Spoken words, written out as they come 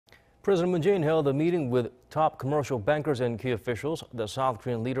President Moon Jae-in held a meeting with top commercial bankers and key officials. The South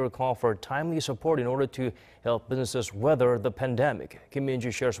Korean leader called for timely support in order to help businesses weather the pandemic. Kim Min-ji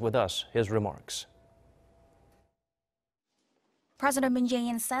shares with us his remarks. President Moon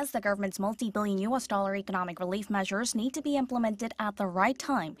Jae-in says the government's multi-billion US dollar economic relief measures need to be implemented at the right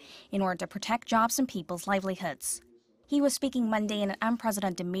time in order to protect jobs and people's livelihoods. He was speaking Monday in an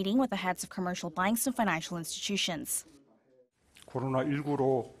unprecedented meeting with the heads of commercial banks and financial institutions.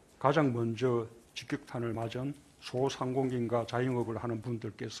 코로나19로 가장 먼저 직격탄을 맞은 소상공인과 자영업을 하는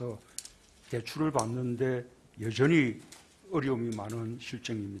분들께서 대출을 받는데 여전히 어려움이 많은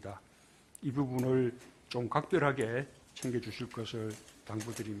실정입니다. 이 부분을 좀 각별하게 챙겨주실 것을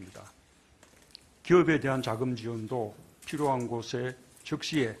당부드립니다. 기업에 대한 자금 지원도 필요한 곳에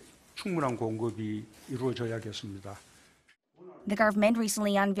적시에 충분한 공급이 이루어져야겠습니다. The government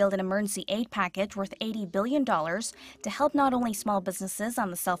recently unveiled an emergency aid package worth $80 billion to help not only small businesses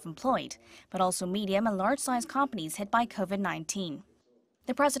and the self-employed, but also medium and large-sized companies hit by COVID-19.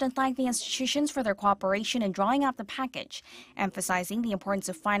 The president thanked the institutions for their cooperation in drawing up the package, emphasizing the importance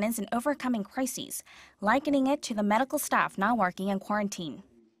of finance in overcoming crises, likening it to the medical staff now working in quarantine.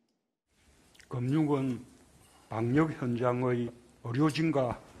 금융은 방역 현장의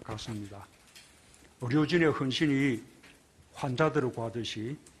의료진과 같습니다. 의료진의 헌신이 환자들을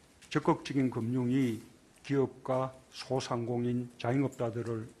구하듯이 적극적인 금융이 기업과 소상공인,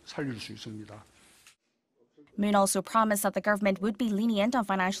 자영업자들을 살릴 수 있습니다. Moon also promised that the government would be lenient on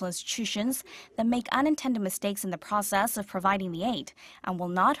financial institutions that make unintended mistakes in the process of providing the aid and will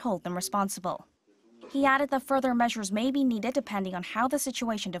not hold them responsible. He added that further measures may be needed depending on how the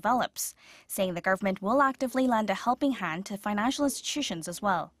situation develops, saying the government will actively lend a helping hand to financial institutions as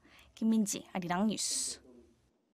well. Kim Min-ji, Arirang News.